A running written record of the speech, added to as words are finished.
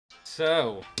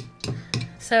So.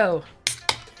 Hell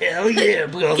yeah,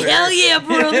 brother. Hell yeah,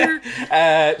 brother.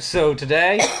 So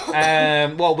today,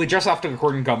 well, we just after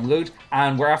recording Gumload,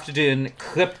 and we're after doing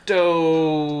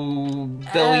crypto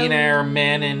billionaire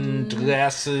men in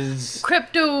dresses.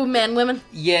 Crypto men, women.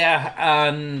 Yeah,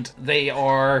 and they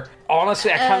are...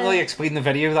 Honestly, I can't really explain the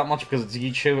video that much because it's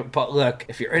YouTube, but look,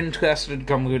 if you're interested in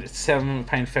Gumload, it's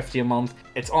 £7.50 a month.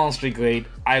 It's honestly great.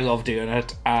 I love doing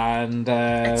it, and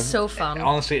it's so fun.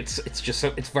 Honestly, it's just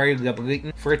so, it's very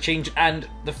liberating for a change. And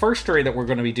the first story that we're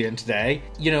going to be doing today,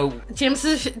 you know, James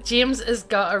has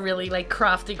got a really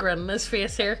crafty grin on his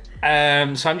face here.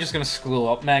 So I'm just going to scroll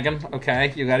up, Megan.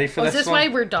 Okay, you ready for this? Is this why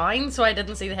we're down? So I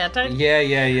didn't see the headline. Yeah.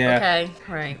 Okay,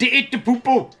 right. They eat the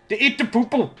poo-poo. They eat the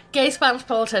poo-poo. Gay Spanish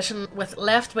politician with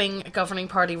left-wing governing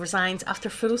party resigns after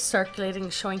photos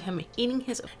circulating showing him eating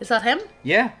his... Is that him?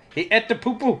 Yeah, he ate the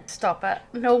poo-poo. Stop it.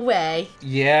 No way.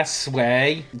 Yes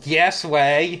way. Yes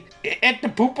way. He ate the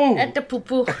poo-poo. Ate the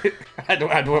poo-poo. I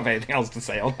don't have anything else to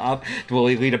say on that. Do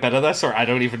we read a bit of this, or I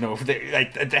don't even know if the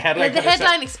headline... The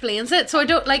headline explains it, so I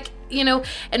don't,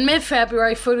 in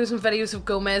mid-February, photos and videos of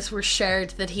Gomez were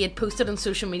shared that he had posted on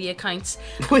social media accounts,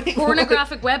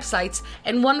 pornographic websites.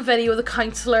 In one video, the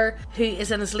councillor, who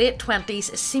is in his late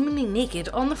 20s, is seemingly naked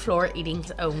on the floor eating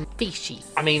his own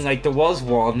feces. I mean, there was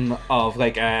one of,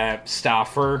 a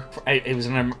staffer. It was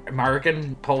an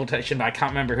American politician, I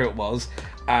can't remember who it was.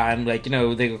 And,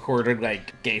 they recorded,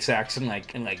 gay sex in,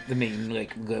 the main,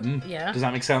 room. Yeah. Does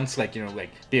that make sense? The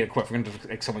equivalent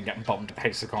of, someone getting bumped at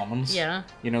House of Commons. Yeah.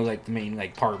 The main,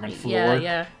 parliament floor.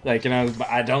 Yeah. But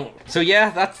I don't... So, yeah,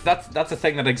 that's a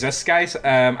thing that exists, guys.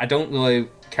 I don't really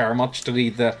care much to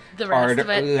read the rest of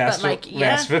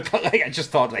it, but, I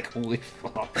just thought, holy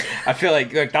fuck. I feel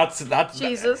that's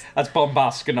Jesus. That's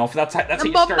bombastic enough. That's how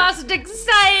you bombastic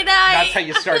side eye. That's how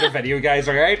you start a video, guys,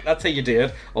 alright? That's how you do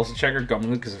it. Also, check our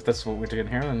Gumload, because if that's what we're doing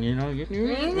here, then you're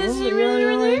missing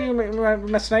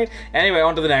out. Anyway,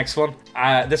 on to the next one.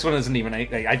 This one isn't even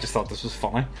out. I just thought this was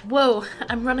funny. Whoa,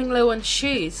 I'm running low on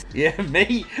shoes. Yeah,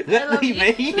 me. Literally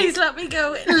me. Please let me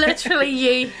go. Literally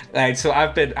you. Right, so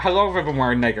how long have I been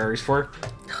wearing niggers for?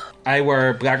 I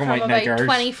wear black and white Nike Airs.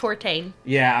 2014.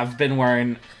 Yeah, I've been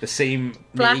wearing the same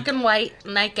black and white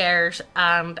Nike Airs,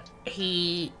 and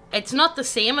it's not the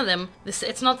same of them.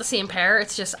 It's not the same pair.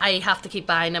 It's just I have to keep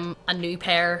buying him a new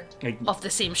pair of the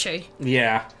same shoe.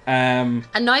 Yeah. And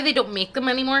now they don't make them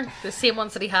anymore. The same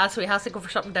ones that he has, so he has to go for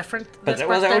something different. But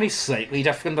they're only slightly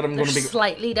different. That I'm going to be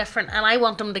slightly different, and I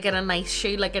want him to get a nice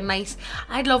shoe,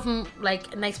 I'd love him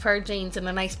a nice pair of jeans and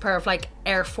a nice pair of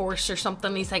Air Force or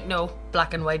something. He's like, no,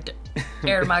 black and white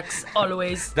Air Max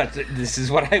always. This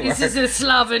is what I wear. This is a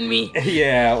Slav in me.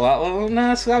 Yeah, well,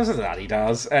 no, Slav's a that he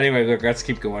does. Anyway, look, let's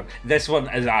keep going. This one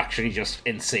is actually just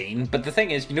insane. But the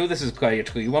thing is, this is quite a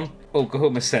true one.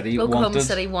 Oklahoma City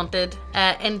wanted.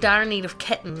 In dire need of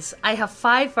kittens. I have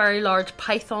 5 very large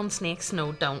python snakes,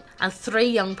 no don't, and 3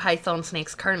 young python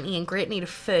snakes currently in great need of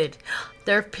food.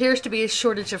 There appears to be a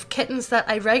shortage of kittens that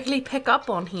I regularly pick up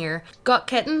on here. Got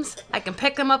kittens? I can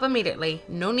pick them up immediately.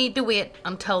 No need to wait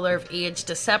until they're of age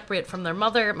to separate from their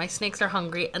mother. My snakes are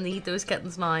hungry and they eat those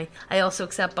kittens now. I also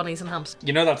accept bunnies and hamsters.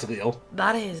 That's real.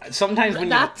 That is. Sometimes when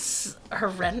that's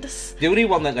horrendous. The only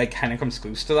one that kind of comes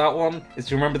close to that one is,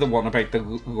 do you remember the one about the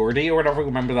Lordy or whatever?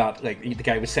 Remember that the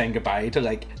guy was saying goodbye to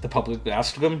the public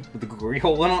restroom with the glory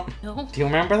hole in it? No. Do you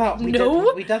remember that? We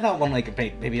No. We did that one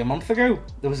maybe a month ago.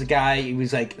 There was a guy who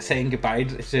was saying goodbye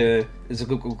to his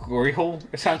glory hole,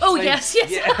 essentially. Oh yes.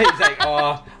 Yeah, he's like,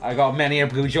 oh, I got many a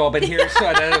blue job in here, so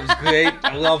I did. It was great.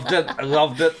 I loved it.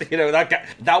 That guy,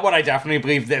 that one I definitely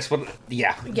believe. This one,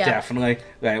 yeah, definitely.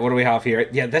 Right, what do we have here?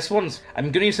 Yeah, this one's,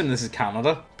 I'm gonna assume this is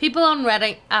Canada. People on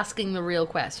Reddit asking the real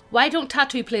question: why don't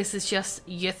tattoo places just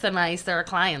euthanize their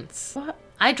clients? What?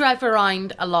 I drive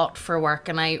around a lot for work,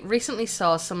 and I recently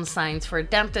saw some signs for a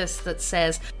dentist that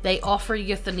says they offer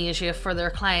euthanasia for their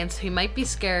clients who might be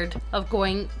scared of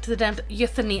going to the dentist.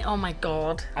 Euthanasia, oh my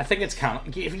god. I think it's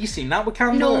Canada. Have you seen that with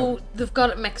Canada? No, they've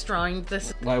got it mixed round.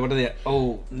 Why, what are they?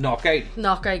 Oh, knockout.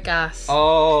 Knockout gas.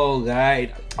 Oh,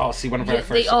 right. Oh, see, one of our first...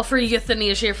 They offer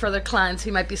euthanasia for their clients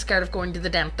who might be scared of going to the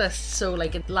dentist, so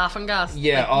laughing gas.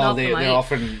 Yeah, they're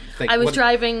often... I was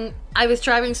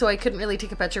driving, so I couldn't really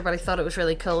take a picture, but I thought it was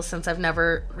really cool since I've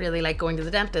never really liked going to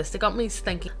the dentist. It got me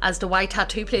thinking as to why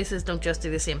tattoo places don't just do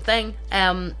the same thing.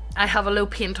 I have a low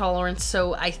pain tolerance,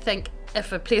 so I think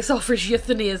if a place offers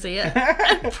euthanasia,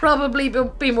 I'd probably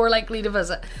be more likely to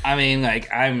visit. I mean,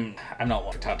 like, I'm not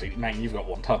one for tattoo. Man, you've got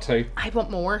one tattoo. I want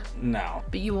more. No.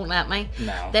 But you won't let me.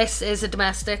 No. This is a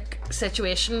domestic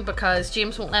situation because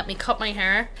James won't let me cut my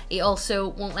hair. He also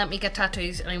won't let me get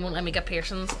tattoos, and he won't let me get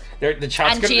piercings. The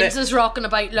chat's and James is rocking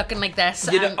about looking like this.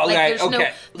 You know, and, like,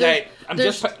 okay. I'm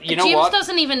just. You know James what?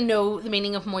 doesn't even know the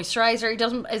meaning of moisturizer. He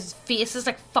doesn't. His face is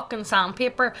like fucking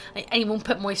sandpaper, and he won't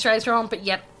put moisturizer on. But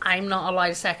yet, I'm not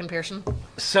allowed a second piercing.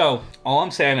 So all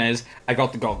I'm saying is, I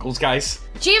got the goggles, guys.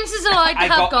 James is allowed to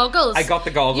have goggles. I got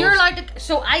the goggles. You're allowed to.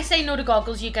 So I say no to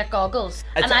goggles. You get goggles,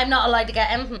 and I'm not allowed to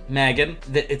get anything. Megan,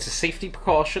 it's a safety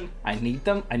precaution. I need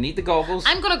them. I need the goggles.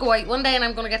 I'm gonna go out one day and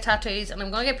I'm gonna get tattoos and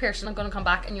I'm gonna get pierced and I'm gonna come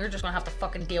back and you're just gonna have to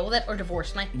fucking deal with it or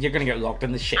divorce me. You're gonna get locked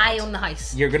in the shed. I own the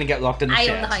house. You're gonna get locked in the shed.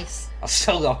 I own the house. I'll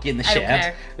still lock you in the I shed. don't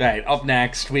care. Right, up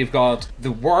next we've got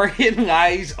the worrying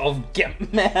lies of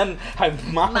Gimp men. How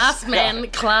masked men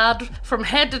clad from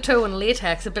head to toe in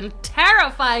latex have been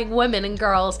terrifying women and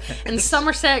girls in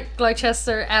Somerset,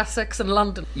 Gloucester, Essex and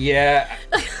London. Yeah,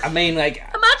 I mean, like,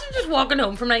 imagine just walking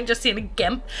home from night and just seeing a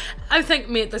Gimp. I think,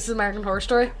 mate, this is American Horror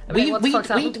Story.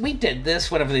 We did this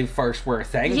whenever they first were a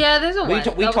thing. Yeah, there's a while.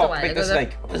 We talked about this,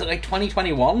 like, was it like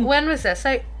 2021? When was this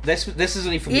out? This is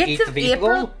only from the 8th of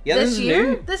April. Yeah, this is year?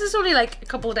 new. This is only like a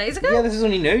couple of days ago. Yeah, this is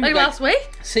only new. Like last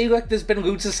week. See, look, there's been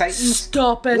loads of sightings.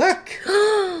 Stop it.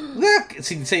 Look.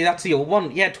 See, that's the old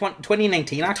one. Yeah,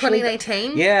 2019 actually.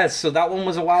 2019? Yeah, so that one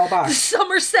was a while back. The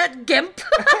Somerset Gimp.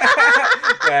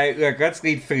 Right, look, let's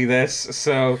lead through this.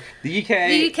 So, the UK...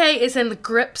 The UK is in the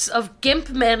grips of Gimp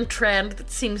men trend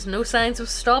that seems no signs of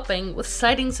stopping, with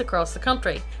sightings across the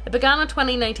country. It began in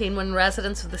 2019 when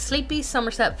residents of the sleepy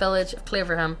Somerset village of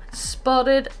Claverham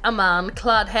spotted a man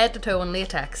clad head to toe in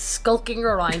latex skulking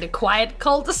around a quiet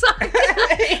cul-de-sac.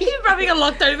 He's probably got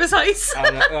locked out of his house.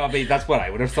 I mean, that's what I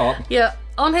would have thought. Yeah.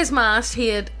 On his mast, he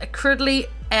had crudely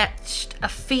etched a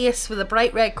face with a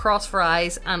bright red cross for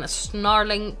eyes and a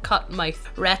snarling cut mouth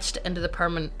retched into a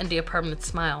permanent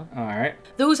smile. Alright.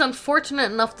 Those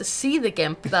unfortunate enough to see the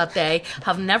Gimp that day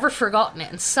have never forgotten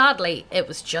it, and sadly, it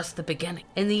was just the beginning.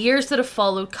 In the years that have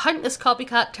followed, countless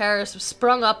copycat terrorists have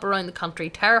sprung up around the country,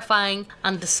 terrifying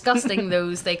and disgusting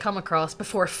those they come across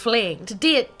before fleeing. To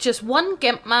date, just one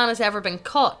Gimp man has ever been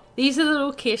caught. These are the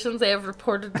locations they have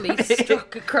reportedly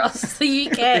struck across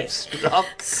the UK. Stop.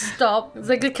 It's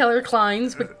like the killer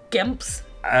clowns, but Gimps.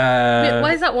 Wait,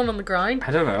 why is that one on the ground?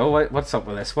 I don't know. What's up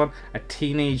with this one? A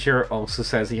teenager also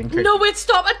says he encountered... No, wait,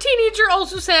 stop. A teenager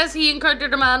also says he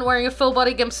encountered a man wearing a full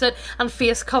body Gimp suit and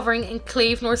face covering in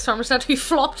Cleve, North Somerset, who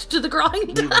flopped to the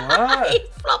ground. What? He's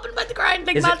flopping by the ground,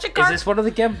 big magic card. Is this one of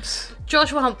the Gimps?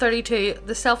 Joshua Hunt, 32,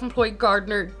 the self-employed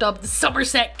gardener dubbed the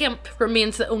Somerset Gimp,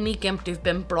 remains the only Gimp to have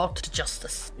been brought to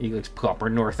justice. He looks proper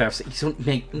North F.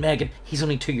 Megan, he's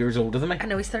only 2 years older than me. I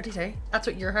know, he's 32. That's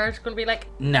what your hair's going to be like.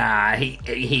 Nah, he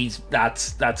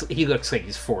looks like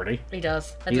he's 40. He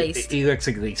does, at least. He looks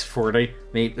like at least 40.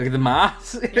 Mate, look at the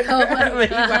mask.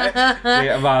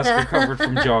 A mask recovered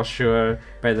from Joshua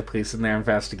by the police in their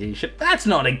investigation. That's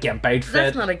not a Gimp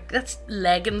outfit. That's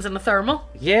leggings and a thermal.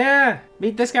 Yeah.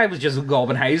 Mate, this guy was just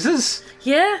gobbing houses.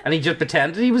 Yeah. And he just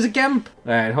pretended he was a Gimp.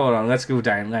 Right, hold on, let's go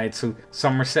down. Right, so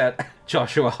Somerset,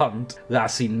 Joshua Hunt,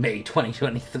 last seen May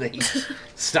 2023.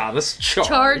 Status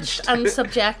charged. And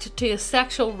subjected to a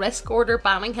sexual risk order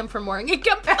banning him from wearing a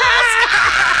Gimp mask.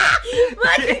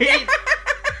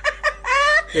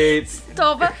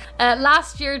 Stop it.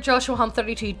 Last year, Joshua Hunt,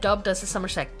 32, dubbed as the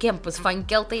Somerset Gimp, was found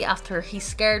guilty after he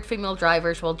scared female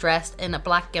drivers while dressed in a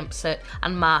black Gimp suit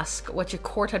and mask, which a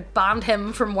court had banned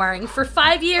him from wearing for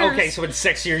 5 years. Okay, so in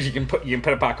 6 years you can put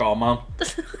it back on, man.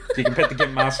 So you can put the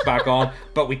Gimp mask back on,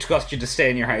 but we trust you to stay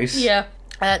in your house. Yeah.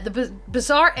 The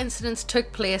bizarre incidents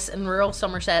took place in rural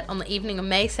Somerset on the evening of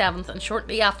May 7th and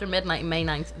shortly after midnight on May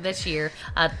 9th this year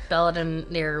at Belladon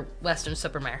near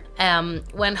Weston-super-Mare.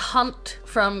 When Hunt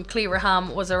from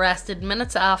Cleverham was arrested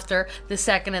minutes after the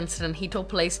second incident, he told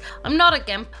police, "I'm not a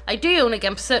Gimp. I do own a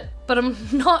Gimp suit, but I'm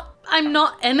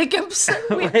not in a Gimp suit."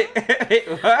 Wait,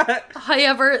 what?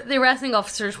 However, the arresting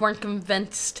officers weren't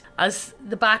convinced as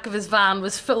the back of his van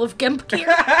was full of Gimp gear.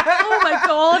 Oh my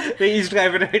god. He's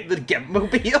driving out the Gimp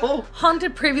mobile. Hunt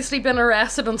had previously been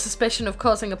arrested on suspicion of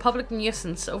causing a public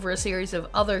nuisance over a series of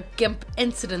other Gimp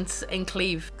incidents in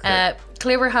Cleve,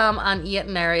 Claverham and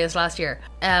Eaton areas last year.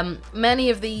 Many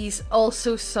of these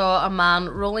also saw a man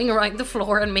rolling around the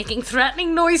floor and making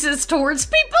threatening noises towards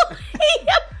people he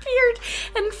appeared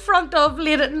in front of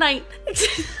late at night.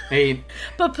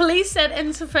 But police said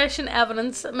insufficient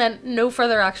evidence meant no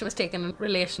further action was taken in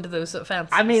relation to those offences.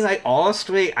 I mean, like,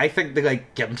 honestly, I think the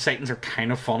Gimp sightings are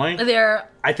kind of funny.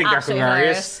 I think they're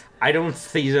hilarious. I don't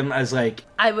see them as like...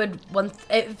 I would want...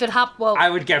 If it happened... Well,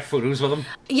 I would get photos with them.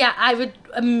 Yeah, I would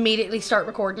immediately start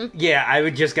recording. Yeah, I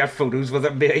would just get photos with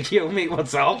them and be like, yo, mate,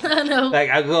 what's up? I know. Like,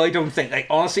 I really don't think... Like,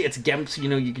 honestly, it's Gimps, you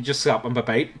know, you could just slap them a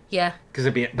bite. Yeah. Because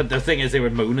it'd be... But the thing is, they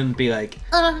would moan and be like...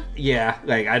 Yeah,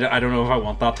 like, I don't know if I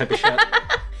want that type of shit.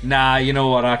 Nah, you know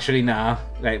what, actually, nah.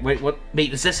 Like, wait, what?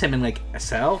 Mate, is this him in, like, a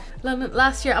cell? London,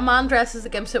 last year, a man dressed as a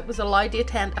Gimp was allowed to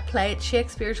attend a play at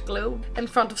Shakespeare's Globe in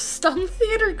front of stunned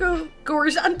theatre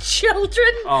goers and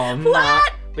children. Oh, no.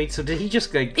 What? Wait, so did he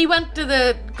just, like... He went to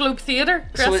the Globe Theatre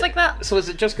dressed like that. So is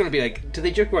it just going to be, like, do they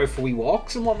just go out for wee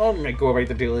walks and whatnot and, like, go about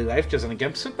their daily life just in a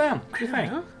Gimp suit then? Do you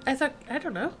think? I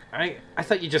don't know. I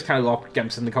thought you just kind of locked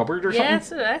Gimps in the cupboard or something. Yeah,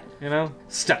 so did I. You know?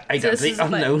 Identity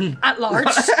unknown. At large.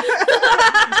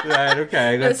 Right,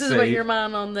 okay, let's see. This is about your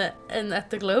man at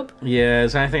the Globe. Yeah,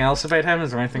 is there anything else about him?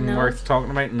 Is there anything worth talking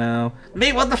about? No.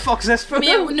 Mate, what the fuck's this for?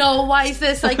 No, why is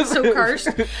this like so cursed?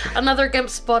 Another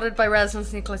Gimp spotted by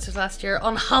residents in Eclipses last year.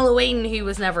 On Halloween, he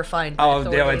was never found. Oh,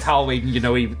 no, it's Halloween, you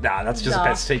know, that's just a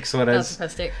piss take, so it is.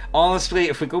 That's a piss take. Honestly,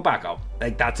 if we go back up,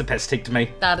 like, that's a piss take to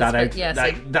me.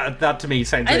 That to me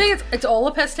sounds I think it's all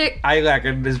a piss take. I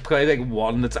reckon there's probably like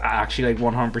one that's actually like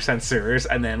 100% serious,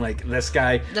 and then like this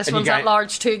guy. This one's at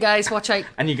large too, guys. Watch out.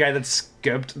 And you guy that's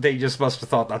scooped, they just must have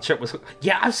thought that shit was.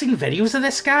 Yeah, I've seen videos of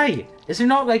this guy. Is there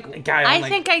not like a guy? I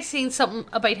think I seen something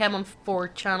about him on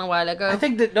 4chan a while ago. I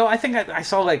think I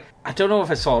saw like I don't know if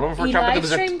I saw it on 4chan, but there was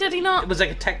did he not? It was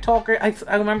like a TikToker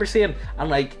I remember seeing, and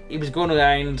like he was going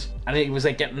around and he was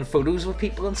like getting photos with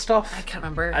people and stuff. I can't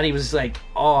remember. And he was like,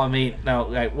 "Oh, mate, no,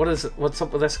 like what's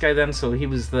up with this guy then?" So he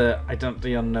was the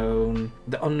identity unknown.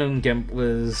 The unknown Gimp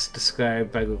was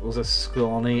described by was a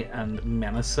scrawny and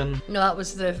menacing. No, that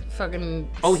was the fucking.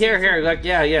 Oh, here, like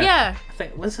yeah. Yeah. I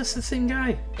think was this the same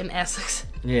guy in Essex?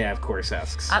 Yeah, of course,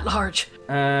 Essex. At large.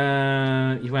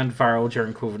 He went viral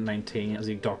during COVID-19 as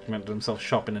he documented himself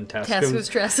shopping in Tesco's. Tesco's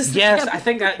dresses. Yes, I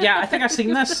think I've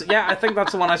seen this. Yeah, I think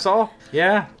that's the one I saw.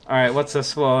 Yeah. All right, what's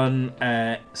this one?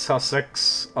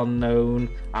 Sussex, unknown,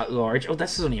 at large. Oh,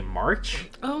 this is only in March.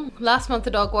 Oh, last month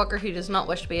a dog walker who does not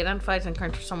wish to be identified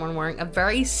encountered someone wearing a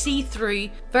very see-through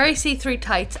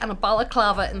tights and a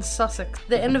balaclava in Sussex.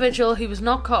 The individual, who was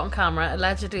not caught on camera,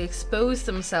 allegedly exposed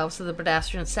themselves to the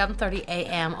pedestrian at 7:30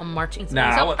 a.m. on March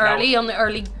 18th. On the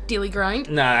early daily grind.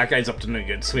 Nah, that guy's up to no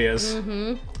good, so he is.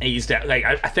 Mm-hmm. He's like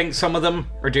I think some of them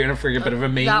are doing it for a bit of a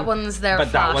meme. That one's their but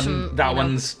fashion. That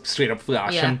one's straight up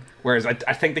flashing. Yeah. Whereas I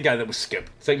think the guy that was Skip,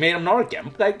 it's like, mate, I'm not a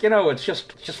Gimp. Like, you know, it's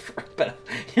just for a bit.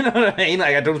 You know what I mean?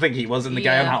 Like, I don't think he was in the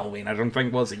guy on Halloween. I don't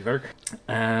think was either.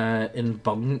 In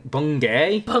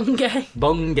Bungay.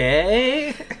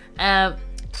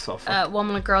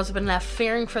 Women and girls have been left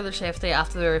fearing for their safety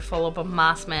after they were full up of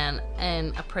masked men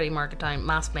in a pretty market town.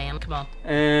 Masked men, come on.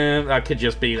 That could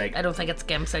just be like. I don't think it's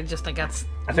Gimps. I just think that's.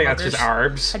 I think muggers. That's just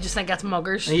Arbs. I just think that's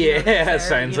muggers. Yeah,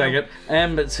 sounds like it.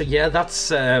 But so yeah,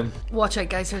 that's. Watch out,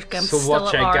 guys! There's Gimps still at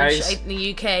large out in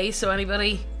the UK. So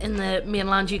anybody in the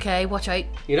mainland UK, watch out.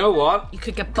 You know what? You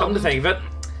could get Come bummed. to think of it,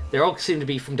 they all seem to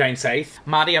be from down south.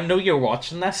 Maddie, I know you're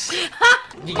watching this.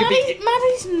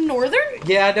 Maddie's northern?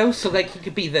 Yeah, I know, so like he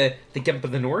could be the Gimp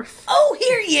of the North. Oh,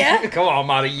 here, yeah. Come on,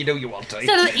 Maddie, you know you want to.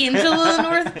 Instead of the Angel of the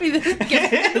North, be the Gimp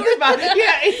of the North.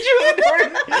 Yeah, Angel of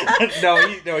the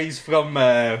North. No, he's from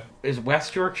is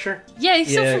West Yorkshire. Yeah, he's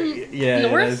still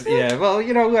from North. Yeah, well,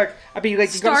 you know, like I mean, like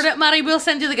start it, Maddie. We'll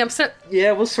send you the Gimp set.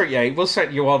 Yeah, we'll sort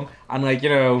you on, and like you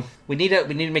know, we need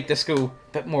to make this go a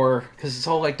bit more because it's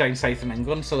all like down south in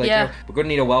England. So like, you know, we're gonna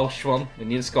need a Welsh one, we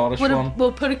need a Scottish one.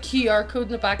 We'll put a QR code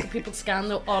in the back and people scan.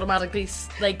 They'll automatically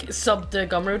like sub to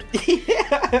Gumroad.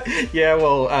 Yeah.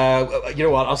 Well, you know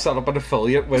what? I'll set up an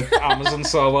affiliate with Amazon,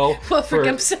 so I will. What for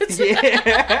Gimp sets?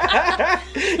 Yeah.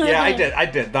 Yeah, I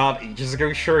did that ages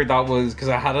ago. Sure, that was because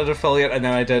I had an affiliate, and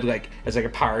then I did like as like a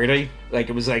parody. Like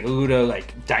it was like a load of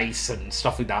like dice and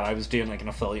stuff like that. I was doing like an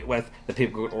affiliate with that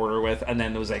people could order with, and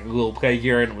then there was like role play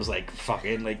here, and it was like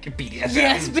fucking like BDSM.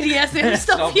 Yes, BDSM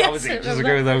stuff. Yes, that was ages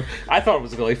ago though. I thought it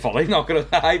was really funny. Not gonna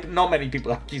lie, but not many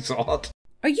people actually saw it.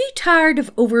 Are you tired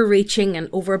of overreaching and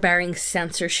overbearing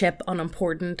censorship on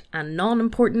important and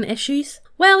non-important issues?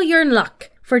 Well, you're in luck.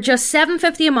 For just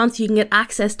 $7.50 a month, you can get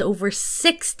access to over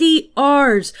 60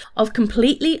 hours of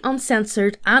completely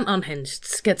uncensored and unhinged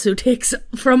schizo takes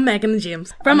from Megan and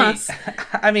James. From us.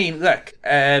 I mean, look,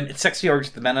 it's 60 hours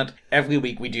at the minute. Every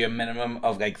week we do a minimum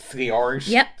of like 3 hours.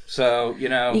 Yep. So, you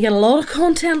know. You get a lot of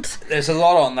content. There's a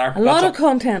lot on there. A lot of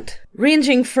content.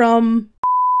 Ranging from.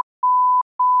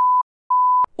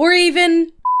 Or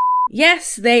even.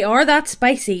 Yes, they are that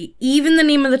spicy. Even the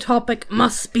name of the topic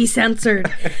must be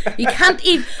censored. We can't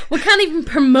even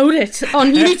promote it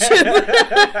on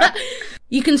YouTube.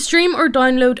 You can stream or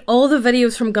download all the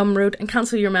videos from Gumroad and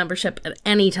cancel your membership at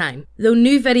any time. Though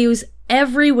new videos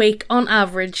every week on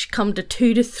average come to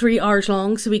 2 to 3 hours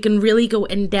long, so we can really go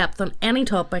in depth on any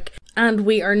topic, and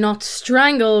we are not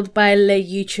strangled by the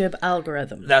YouTube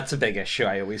algorithm. That's a big issue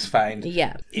I always find.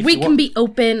 Yeah. We can be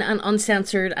open and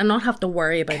uncensored and not have to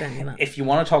worry about any of that. If you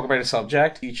want to talk about a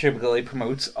subject, YouTube really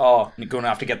promotes, oh, you're going to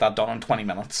have to get that done in 20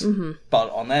 minutes. Mm-hmm. But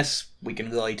on this, we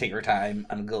can really take our time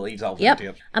and really delve into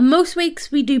it. And most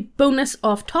weeks we do bonus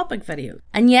off-topic videos.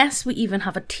 And yes, we even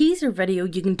have a teaser video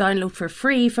you can download for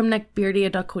free from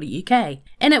nickbeardia.co.uk.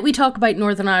 In it we talk about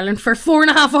Northern Ireland for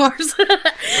 4.5 hours.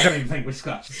 I don't even think we're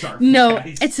scratched the surface. No,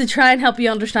 guys. it's to try and help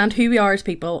you understand who we are as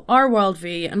people, our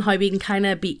worldview, and how we can kind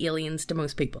of be aliens to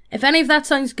most people. If any of that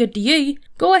sounds good to you,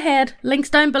 go ahead, links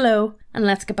down below, and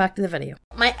let's get back to the video.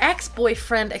 My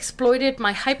ex-boyfriend exploited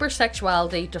my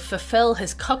hypersexuality to fulfill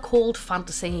his cuckold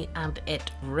fantasy, and it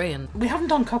ruined. We haven't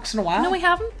done cucks in a while. No, we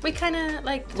haven't. We kind of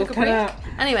took a break.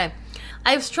 Anyway,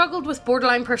 I've struggled with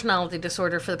borderline personality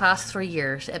disorder for the past 3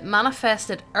 years. It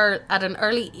manifested at an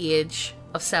early age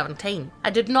of 17. I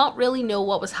did not really know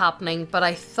what was happening, but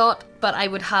I thought I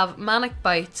would have manic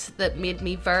bouts that made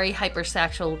me very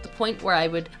hypersexual to the point where I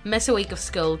would miss a week of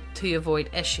school to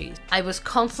avoid issues. I was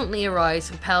constantly aroused,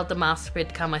 compelled to masturbate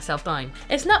to calm myself down.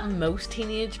 It's not most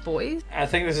teenage boys. I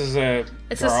think this is a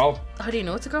girl. How do you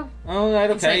know it's a girl? Oh, right,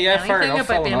 okay, yeah, fair enough.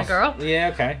 About being a girl. Yeah,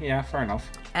 okay, yeah, fair enough.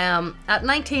 At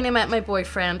 19 I met my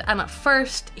boyfriend, and at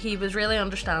first he was really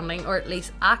understanding, or at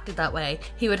least acted that way.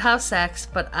 He would have sex,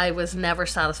 but I was never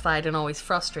satisfied and always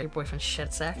frustrated. Boyfriend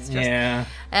shit sex. Yeah.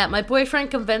 My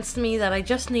boyfriend convinced me that I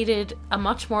just needed a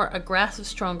much more aggressive,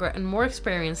 stronger and more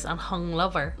experienced and hung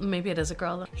lover. Maybe it is a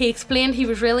girl though. He explained he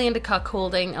was really into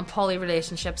cuckolding and poly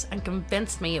relationships and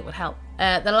convinced me it would help.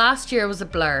 The last year was a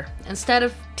blur. Instead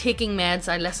of taking meds,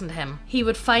 I listened to him. He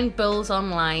would find bulls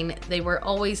online. They were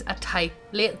always a type,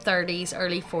 late 30s,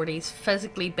 early 40s,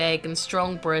 physically big and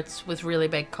strong brutes with really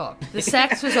big cock. The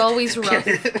sex was always rough.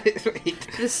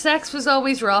 The sex was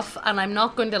always rough, and I'm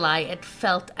not going to lie, it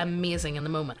felt amazing in the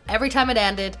moment. Every time it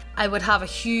ended, I would have a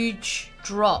huge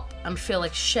drop and feel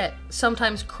like shit,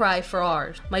 sometimes cry for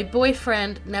hours. My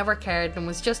boyfriend never cared and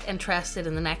was just interested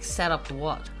in the next setup to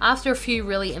watch. After a few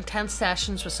really intense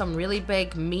sessions with some really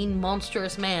big, mean,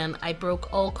 monstrous men, I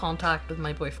broke all contact with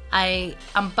my boyfriend. I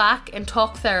am back in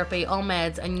talk therapy, all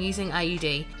meds and using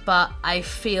IUD, but I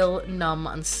feel numb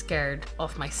and scared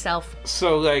of myself.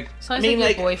 So like, sounds like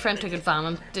my boyfriend took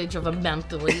advantage of a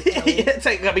mentally ill. It's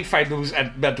like, let me find those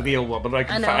mentally ill women I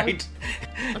can find.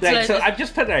 Like, so I'm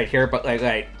just putting it out here, but like,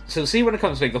 so see when it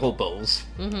comes to like the whole bulls,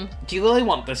 do you really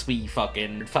want this wee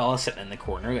fucking fella sitting in the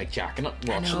corner like jacking it,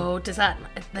 watching? No, does that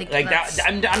like that?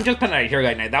 I'm just putting it out here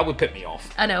right now. That would put me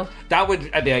off. I know. That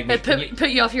would. I'd be like, put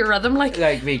you off your rhythm, like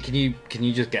me. Can you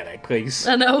just get out, please?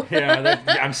 I know. Yeah,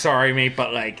 I'm sorry, mate,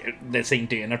 but like this ain't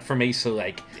doing it for me. So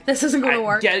like, this isn't going to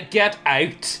work. Get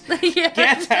out. Yeah.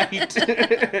 Get out.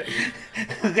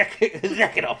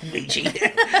 Lick it up,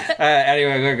 Ouija.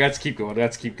 Anyway, let's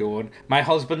keep going. My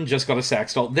husband just got a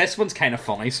sex doll. This one's kind of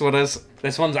funny, so it is.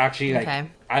 This one's actually like,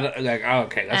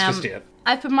 okay. Let's just do it.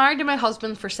 I've been married to my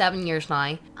husband for 7 years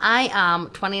now. I am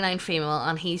 29 female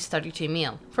and he's 32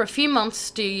 male. For a few months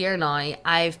to a year now,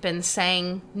 I've been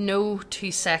saying no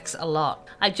to sex a lot.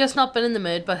 I've just not been in the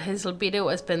mood, but his libido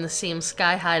has been the same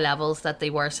sky-high levels that they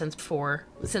were since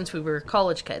we were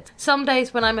college kids. Some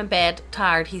days when I'm in bed,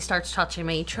 tired, he starts touching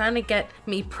me, trying to get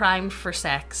me primed for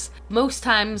sex. Most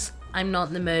times, I'm not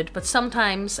in the mood, but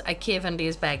sometimes I cave into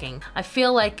his begging. I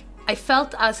felt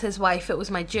as his wife it was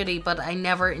my duty, but I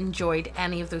never enjoyed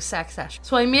any of those sex sessions.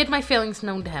 So I made my feelings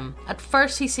known to him. At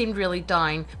first he seemed really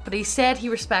down, but he said he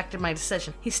respected my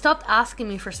decision. He stopped asking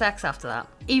me for sex after that.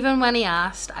 Even when he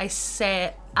asked,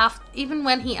 after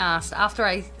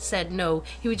I said no,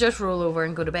 he would just roll over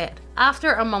and go to bed.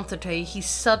 After a month or two, he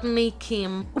suddenly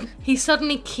came in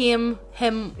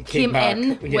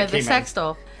with a sex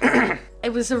doll.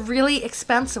 It was a really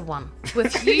expensive one,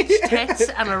 with huge tits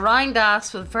and a round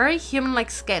ass with very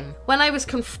human-like skin. When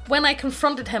I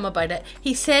confronted him about it,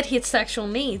 he said he had sexual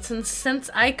needs, and since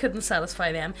I couldn't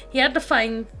satisfy them, he had to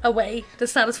find a way to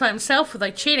satisfy himself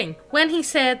without cheating. When he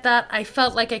said that, I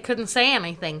felt like I couldn't say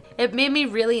anything. It made me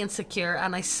really insecure,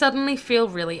 and I suddenly feel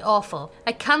really awful.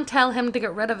 I can't tell him to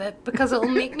get rid of it, because it will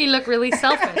make me look really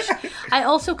selfish. I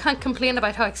also can't complain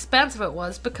about how expensive it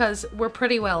was, because we're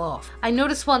pretty well off. I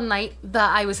noticed one night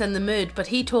that I was in the mood, but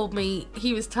he told me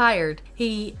he was tired.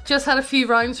 He just had a few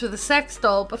rounds with a sex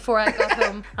doll before I got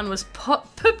home and was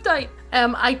pooped out.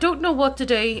 I don't know what to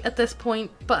do at this point,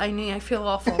 but I knew I feel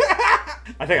awful.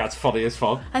 I think that's funny as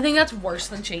fuck. I think that's worse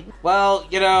than cheating. Well,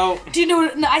 you know... Do you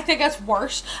know... No, I think that's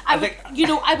worse.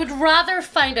 I would rather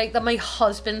find out that my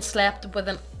husband slept with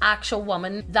an actual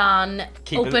woman than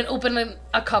open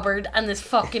a cupboard and this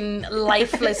fucking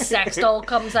lifeless sex doll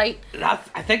comes out.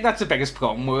 I think that's the biggest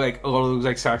problem with, like, a lot of those,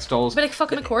 like, sex dolls. But like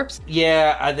fucking a corpse.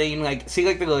 Yeah, and then, like, see,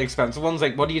 like, the really expensive ones,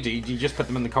 like, what do? Do you just put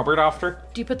them in the cupboard after?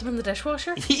 Do you put them in the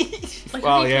dishwasher? Like,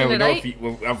 well, yeah, we know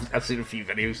I've seen a few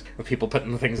videos of people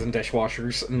putting things in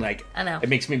dishwashers, and, like, I know. It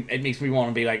makes me want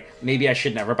to be like, maybe I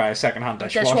should never buy a secondhand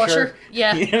dishwasher.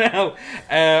 Yeah. You know?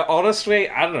 Honestly,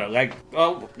 I don't know, like,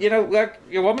 well, you know, like,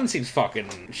 your woman seems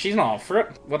fucking, she's not for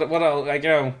it. What else, like, you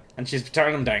know, and she's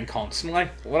turning them down constantly.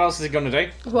 What else is he gonna do?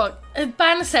 What?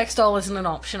 Buying a sex doll isn't an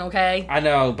option, okay? I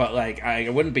know, but, like,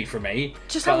 it wouldn't be for me.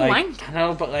 Just have a like, wank. I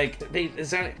know, but, like, the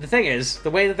thing is, the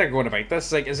way that they're going about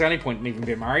this, like, is there any point in even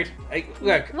being married? Like,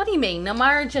 look. What do you mean? A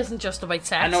marriage isn't just about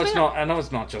sex. I know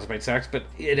it's not just about sex, but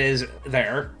it is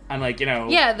there, and, like, you know.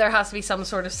 Yeah, there has to be some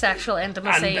sort of sexual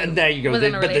intimacy. And there you go.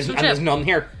 Within a relationship. There's none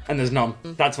here, and there's none.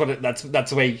 That's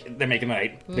the way they're making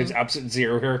it out. There's absolute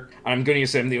zero here, and I'm going to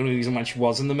assume the only reason why she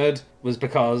was in the mood was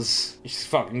because she's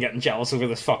fucking getting jealous over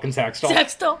this fucking sex doll.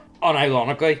 Sex doll.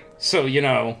 Unironically. So, you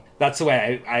know, that's the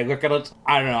way I look at it.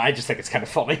 I don't know, I just think it's kind of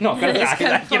funny. Not gonna lie,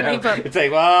 like, you know, but... it's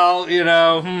like, well, you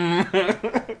know,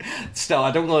 Still,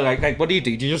 I don't really like, what do?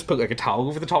 Do you just put, like, a towel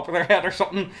over the top of their head or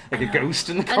something? Like a ghost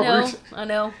in the cupboard? I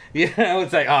know. You know,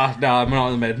 it's like, no, I'm not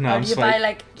in the mid. No, or do you buy,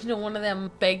 like, you know, one of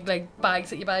them big, like, bags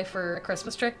that you buy for a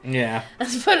Christmas tree? Yeah.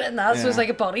 Let's put it in that, so it's like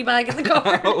a body bag in the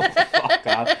cupboard. Oh, fuck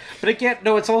that. But again,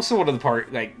 no, it's also one of the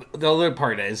part, like, the other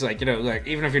part is, like, you know, like,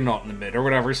 even if you're not in the mid or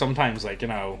whatever, sometimes, like, you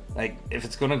know, like, if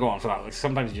it's gonna go on for that, like,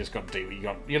 sometimes you just gotta do what you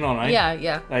got, you know what I mean?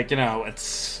 Yeah. Like, you know,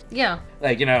 it's... Yeah.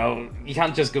 Like, you know, you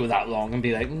can't just go that long and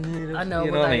be like, I know,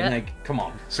 you know what I mean? Like, come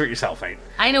on, sort yourself out.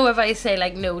 I know if I say,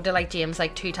 like, no to, like, James,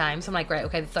 like, 2 times, I'm like, right,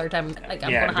 okay, the 3rd time, like,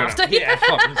 I'm gonna have to. Yeah,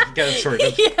 fucking get it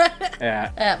sorted.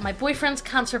 Yeah. My boyfriend's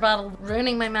cancer battle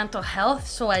ruining my mental health,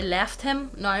 so I left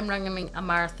him. Now I'm running a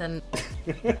marathon.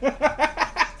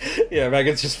 Yeah,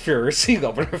 Megan's just furiously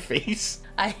up in her face.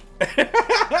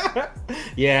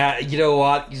 Yeah, you know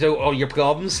what? You know, all your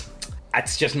problems,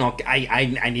 it's just not...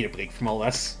 I need a break from all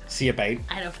this. See you, babe.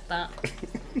 I don't get that.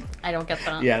 I don't get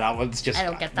that. Yeah, that one's just... I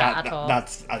don't get that at all.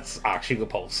 That's actually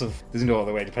repulsive. There's no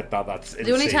other way to put that. That's insane.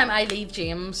 The only time I leave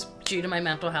James due to my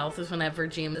mental health is whenever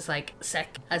James is, like,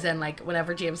 sick. As in, like,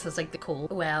 whenever James has, like, the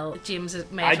cold. Well, James is...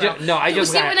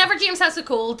 whenever James has the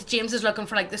cold, James is looking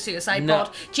for, like, the suicide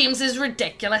bot. James is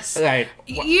ridiculous. Right.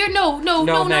 No,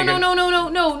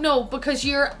 because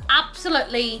you're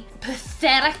absolutely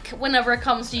pathetic whenever it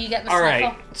comes to you getting a sniffle.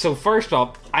 Alright, so first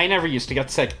up, I never used to get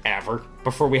sick ever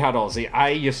before we had Ozzy. I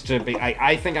used to be...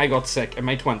 I think I got sick in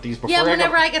my 20s before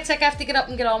whenever I get sick, I have to get up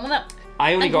and get on with it.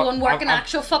 Go and work an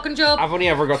actual fucking job. I've only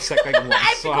ever got sick, like, once. I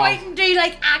have to go out and do,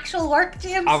 like, actual work,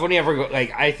 James. I've only ever got,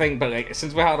 like, I think, but, like,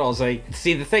 since we had Ozzy,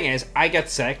 see, the thing is, I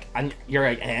get sick, and you're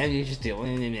like, you just deal with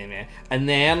it, and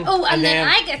then... Oh, and then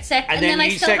I get sick, and then I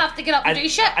still have to get up and do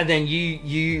shit. And then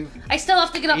you... I still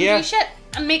have to get up and do shit,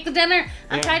 and make the dinner,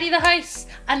 and tidy the house,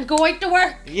 and go out to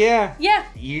work. Yeah. Yeah.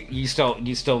 You still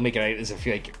make it out as if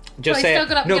you, like... I still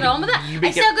got up and get on with it.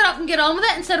 I still got up and get on with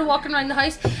it instead of walking around the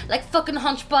house like fucking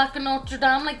Hunchback of Notre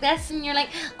Dame like this, and you're like,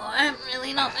 I'm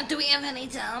really not. Do we have any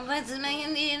tablets?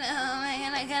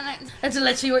 That's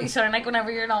literally what you sound like whenever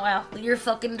you're not well. Your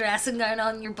fucking dressing gown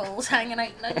on, your balls hanging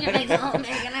out, and you're like, oh,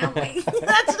 Megan, help me.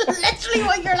 That's literally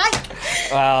what you're like.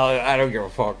 Well, I don't give a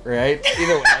fuck, right?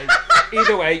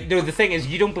 Either way, no. The thing is,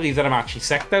 you don't believe that I'm actually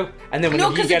sick, though. And then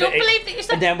whenever you don't believe that you're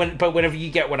sick. And then whenever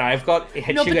you get what I've got, it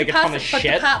hits you like a ton of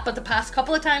shit. But the past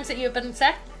couple of times that you've been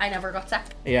sick, I never got sick.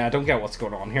 Yeah, I don't get what's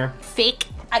going on here. Fake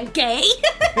and gay.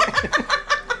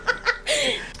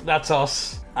 That's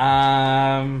us.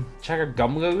 Check our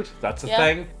Gumload. That's a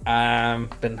thing.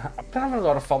 I've been having a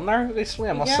lot of fun there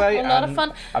recently, I must say. A lot of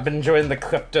fun. I've been enjoying the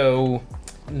crypto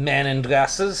men in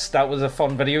dresses. That was a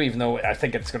fun video, even though I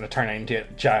think it's going to turn into a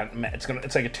giant... It's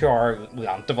like a 2-hour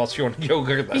rant of us showing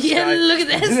yoga. Look at this guy. Look at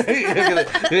this. Look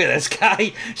at this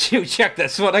guy. Check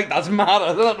this one. Like, that's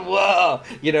mad. Whoa.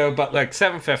 You know, but like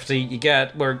 750, you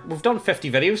get... We've done 50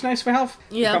 videos now, so we have.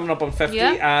 Yeah. We're coming up on 50,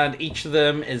 and each of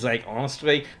them is like,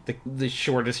 honestly, the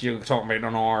shortest you're talking about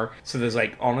an hour. So there's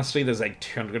like, honestly, there's like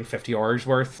 250 hours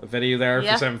worth of video there for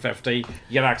 750. You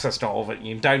get access to all of it.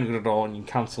 You can download it all, and you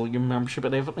can cancel your membership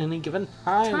at any given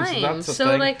time. So that's the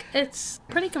thing. Like, it's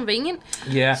pretty convenient.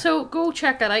 Yeah. So go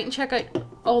check it out and check out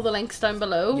all the links down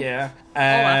below. Yeah.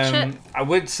 Watch it. I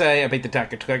would say about the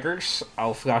deck of triggers,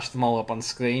 I'll flash them all up on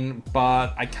screen,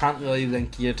 but I can't really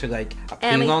link you to like a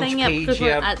pre-launch page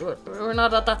yet. We're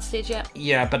not at that stage yet.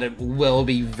 Yeah, but it will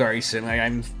be very soon. Like,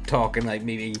 I'm talking like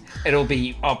maybe it'll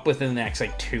be up within the next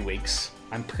like 2 weeks.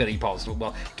 I'm pretty positive.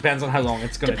 Well, depends on how long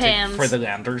it's going to take for the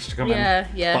lenders to come in.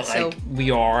 Yeah. But like, we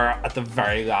are at the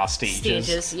very last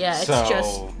stages. Yeah. It's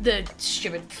just the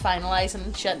stupid finalising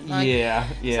and shit. Like.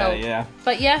 Yeah.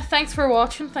 But yeah, thanks for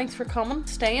watching. Thanks for coming,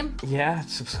 staying. Yeah,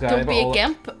 subscribe. Don't be a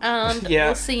gimp, and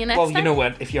we'll see you next time. Well, you know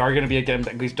what? If you are going to be a gimp,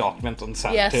 at least document and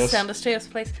send it to us. Yes, send us to us,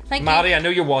 please. Thank Maddie, you. I know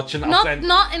you're watching.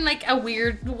 Not in like a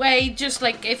weird way. Just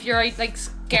like if you're out like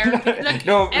scaring people. Like,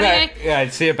 no, anyway.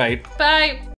 right. See you, bye. Bye.